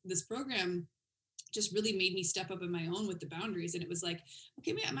this program just really made me step up in my own with the boundaries. And it was like,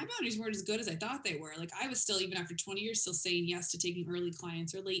 okay, man, my boundaries weren't as good as I thought they were. Like I was still, even after 20 years, still saying yes to taking early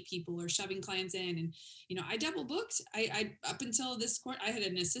clients or late people or shoving clients in. And, I double booked. Up until this court, I had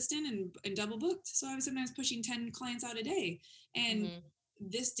an assistant and double booked. So I was sometimes pushing 10 clients out a day. And Hmm.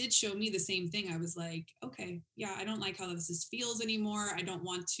 this did show me the same thing. I was like, okay, yeah, I don't like how this feels anymore. I don't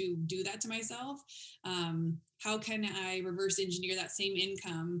want to do that to myself. How can I reverse engineer that same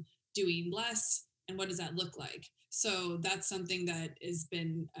income doing less, and what does that look like? So that's something that has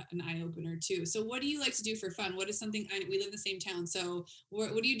been an eye opener too. So what do you like to do for fun? What is something, we live in the same town. So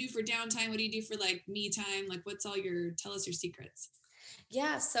what do you do for downtime? What do you do for like me time? Like what's all tell us your secrets.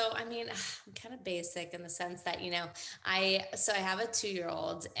 Yeah, so I mean, I'm kind of basic in the sense that, I have a 2-year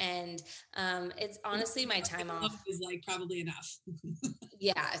old, and it's honestly my time Love off. is like probably enough.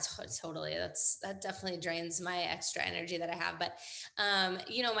 Yeah, totally. That definitely drains my extra energy that I have. But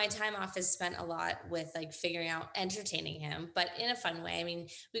my time off is spent a lot with like figuring out entertaining him, but in a fun way. I mean,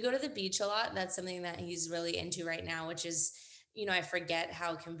 we go to the beach a lot. That's something that he's really into right now, which is, I forget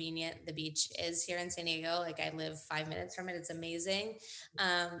how convenient the beach is here in San Diego. Like I live 5 minutes from it. It's amazing.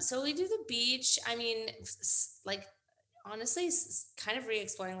 So we do the beach. I mean, like honestly, kind of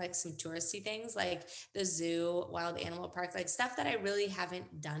re-exploring like some touristy things like the zoo, wild animal park, like stuff that I really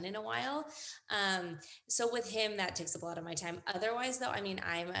haven't done in a while. So with him, that takes up a lot of my time. Otherwise, though, I mean,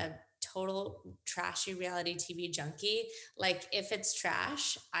 I'm a total trashy reality TV junkie. Like if it's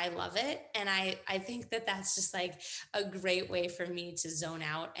trash, I love it. And I think that that's just like a great way for me to zone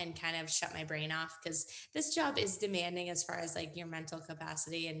out and kind of shut my brain off, because this job is demanding as far as like your mental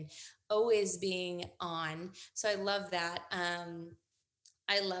capacity and always being on. So I love that.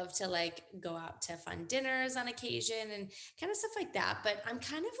 I love to like go out to fun dinners on occasion and kind of stuff like that. But I'm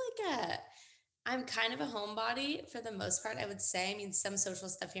kind of a homebody for the most part, I would say. I mean, some social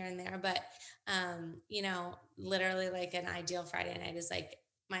stuff here and there, but literally like an ideal Friday night is like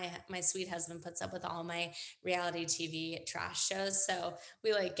my sweet husband puts up with all my reality TV trash shows. So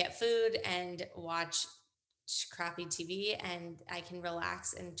we like get food and watch crappy TV, and I can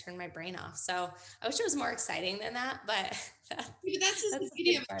relax and turn my brain off. So I wish it was more exciting than that, but Yeah, that's just the that's a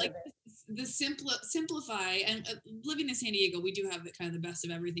beauty of big it. part of Like it. the simplify and living in San Diego, we do have the kind of the best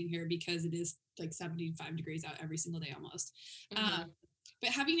of everything here because it is like 75 degrees out every single day almost. Um, Hmm.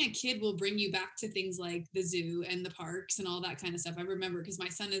 but having a kid will bring you back to things like the zoo and the parks and all that kind of stuff. I remember because my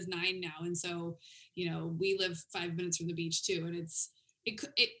son is 9 now, and so we live 5 minutes from the beach too, and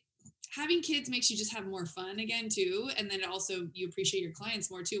it having kids makes you just have more fun again too, and then also you appreciate your clients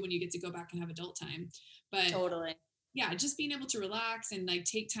more too when you get to go back and have adult time. But Totally. yeah, just being able to relax and like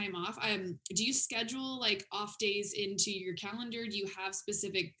take time off. Do you schedule like off days into your calendar? Do you have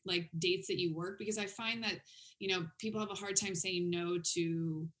specific like dates that you work? Because I find that, people have a hard time saying no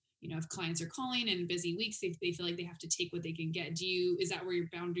to, if clients are calling and busy weeks, they feel like they have to take what they can get. Is that where your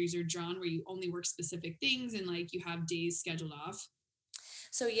boundaries are drawn, where you only work specific things and like you have days scheduled off?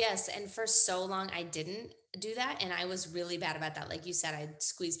 So yes, and for so long I didn't do that, and I was really bad about that. Like you said, I'd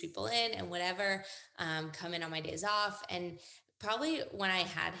squeeze people in and whatever, come in on my days off, and probably when I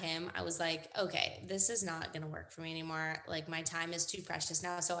had him, I was like, okay, this is not going to work for me anymore. Like my time is too precious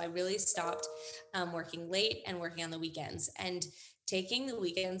now, so I really stopped working late and working on the weekends, and taking the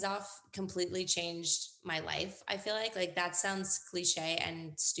weekends off completely changed my life. I feel like that sounds cliche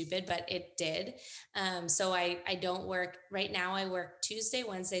and stupid, but it did. So I don't work right now. I work Tuesday,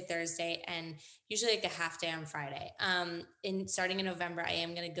 Wednesday, Thursday, and usually like a half day on Friday. In starting in November, I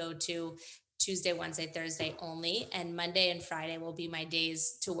am going to go to Tuesday, Wednesday, Thursday only, and Monday and Friday will be my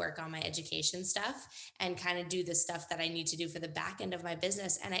days to work on my education stuff and kind of do the stuff that I need to do for the back end of my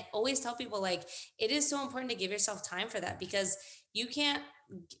business. And I always tell people like it is so important to give yourself time for that, because you can't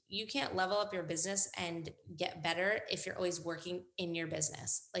you can't level up your business and get better if you're always working in your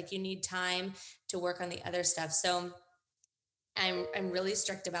business. Like you need time to work on the other stuff. So I'm really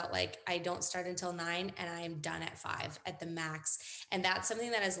strict about like I don't start until 9 and I'm done at 5 at the max. And that's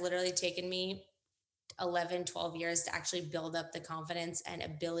something that has literally taken me 11, 12 years to actually build up the confidence and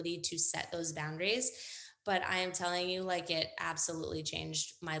ability to set those boundaries. But I am telling you, like, it absolutely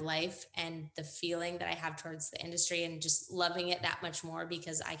changed my life and the feeling that I have towards the industry, and just loving it that much more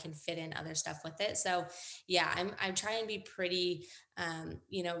because I can fit in other stuff with it. So, yeah, I'm trying to be pretty,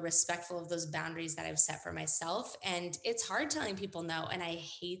 respectful of those boundaries that I've set for myself. And it's hard telling people no. And I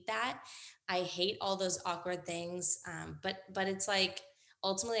hate that. I hate all those awkward things. But it's like,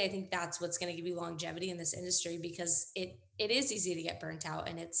 ultimately I think that's what's going to give you longevity in this industry, because it is easy to get burnt out,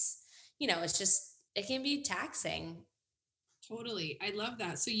 and it's just it can be taxing. Totally. I love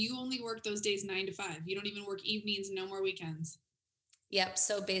that. So you only work those days 9 to 5. You don't even work evenings, no more weekends. Yep,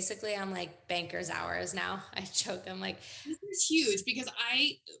 so basically I'm like banker's hours now. I joke, I'm like, This is huge because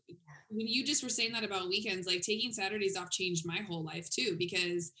when you just were saying that about weekends, like taking Saturdays off changed my whole life too.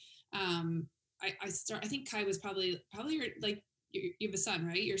 Because um, I think Kai was probably like you have a son,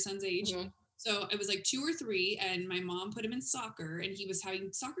 right? Your son's age. mhm. So I was like 2 or 3, and my mom put him in soccer, and he was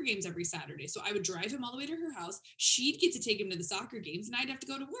having soccer games every Saturday. So I would drive him all the way to her house. She'd get to take him to the soccer games, and I'd have to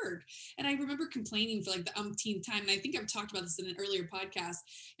go to work. And I remember complaining for like the umpteenth time. And I think I've talked about this in an earlier podcast.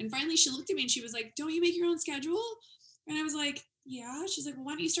 And finally, she looked at me and she was like, "Don't you make your own schedule?" And I was like, yeah. She's like, well,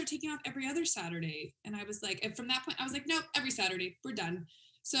 why don't you start taking off every other Saturday? And I was like, and from that point, I was like, nope, every Saturday, we're done.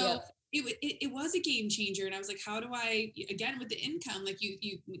 So Yep. it was a game changer. And I was like, how do I, again, with the income, like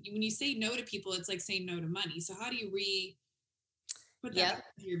when you say no to people, it's like saying no to money. So how do you put that back Yep.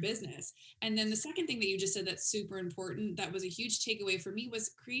 into your business? And then the second thing that you just said that's super important, that was a huge takeaway for me, was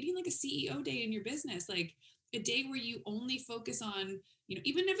creating like a CEO day in your business, like a day where you only focus on,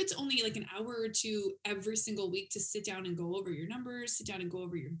 even if it's only like an hour or two every single week, to sit down and go over your numbers, sit down and go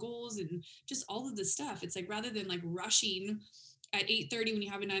over your goals and just all of the stuff. It's like, rather than like rushing at 8:30 when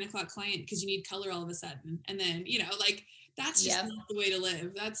you have a 9 o'clock client because you need color all of a sudden, and then like, that's just Yep. not the way to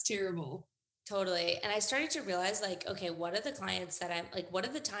live. That's terrible. Totally. And I started to realize, like, okay, what are the clients that I'm like, what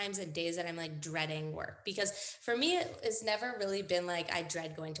are the times and days that I'm like dreading work? Because for me, it's never really been like I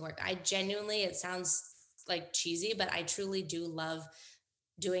dread going to work. I genuinely, it sounds like cheesy, but I truly do love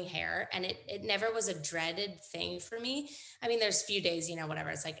doing hair, and it never was a dreaded thing for me. I mean, there's few days, whatever,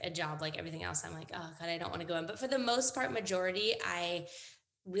 it's like a job like everything else, I'm like, oh god, I don't want to go in. But for the most part, majority, I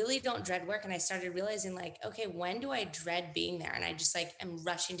really don't dread work. And I started realizing, like, okay, when do I dread being there? And I just like am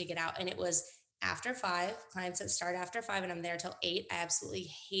rushing to get out. And it was after 5, clients that start after 5 and I'm there till 8. I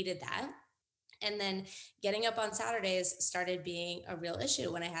absolutely hated that. And then getting up on Saturdays started being a real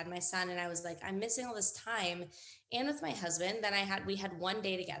issue when I had my son, and I was like, I'm missing all this time. And with my husband, then we had one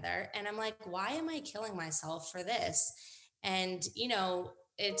day together, and I'm like, why am I killing myself for this? And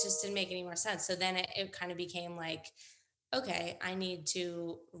it just didn't make any more sense. So then it kind of became like, okay, I need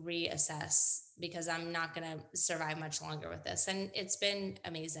to reassess, because I'm not going to survive much longer with this. And it's been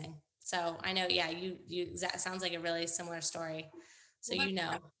amazing. So I know, yeah, that sounds like a really similar story. So,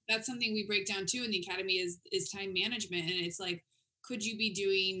 Well, that's something we break down too in the academy, is time management. And it's like, could you be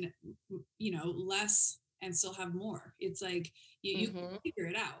doing less and still have more? It's like you can hmm figure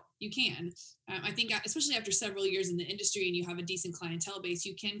it out. You can. I think, especially after several years in the industry and you have a decent clientele base,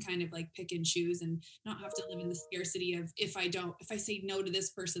 you can kind of like pick and choose and not have to live in the scarcity of, if I say no to this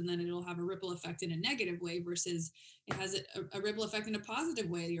person, then it'll have a ripple effect in a negative way, versus it has a ripple effect in a positive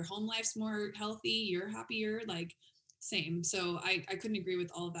way. Your home life's more healthy, you're happier. Like, Same. So I couldn't agree with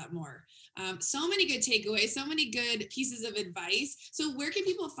all of that more. So many good takeaways, so many good pieces of advice. So where can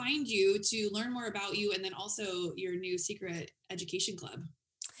people find you to learn more about you and then also your new secret education club?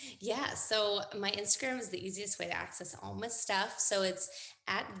 Yeah, so my Instagram is the easiest way to access all my stuff. So it's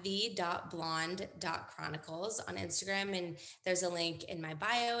at the.blonde.chronicles on Instagram. And there's a link in my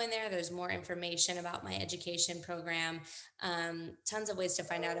bio in there. There's more information about my education program, tons of ways to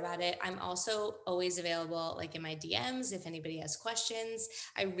find out about it. I'm also always available, like in my DMs, if anybody has questions.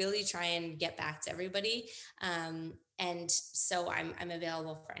 I really try and get back to everybody. And so I'm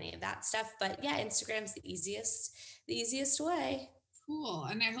available for any of that stuff. But yeah, Instagram's the easiest way. Cool.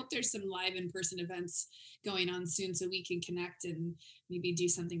 And I hope there's some live in-person events going on soon so we can connect and maybe do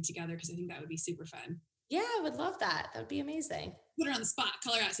something together because I think that would be super fun. Yeah, I would love that. That would be amazing. Put her on the spot,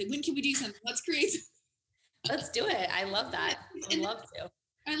 call her out, say, when can we do something? Let's create. Let's do it. I love that. I would And love to.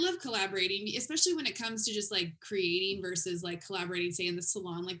 I love collaborating, especially when it comes to just like creating versus like collaborating, say in the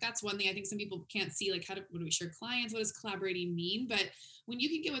salon. Like that's one thing I think some people can't see. Like, what do we share clients? What does collaborating mean? But when you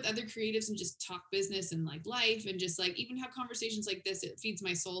can get with other creatives and just talk business and like life and just like even have conversations like this, it feeds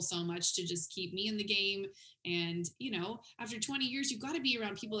my soul so much to just keep me in the game. And, after 20 years, you've got to be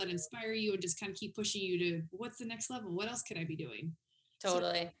around people that inspire you and just kind of keep pushing you to what's the next level? What else could I be doing? So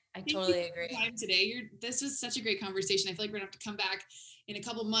Totally. I thank you totally for your agree. time today. This was such a great conversation. I feel like we're gonna have to come back in a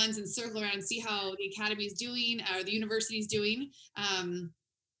couple months and circle around and see how the academy is doing or the university is doing.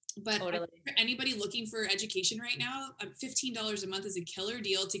 But I think Totally. for anybody looking for education right now, $15 a month is a killer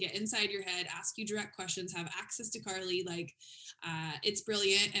deal to get inside your head, ask you direct questions, have access to Carly. Like, it's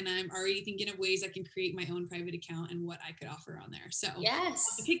brilliant. And I'm already thinking of ways I can create my own private account and what I could offer on there. So I'll have to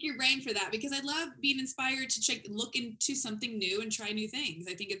Yes. pick your brain for that because I love being inspired to look into something new and try new things.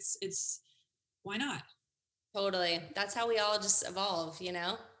 I think it's why not? Totally. That's how we all just evolve. We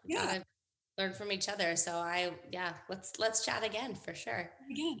Yeah. gotta learn from each other. So yeah, let's chat again for sure.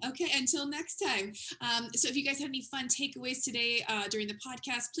 Again. Okay. Until next time. So if you guys had any fun takeaways today during the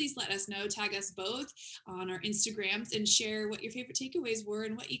podcast, please let us know. Tag us both on our Instagrams and share what your favorite takeaways were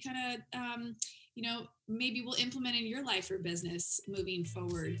and what you kind of, maybe will implement in your life or business moving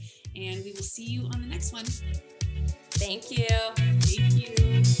forward. And we will see you on the next one. Thank you. Thank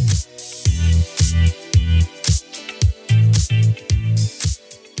you.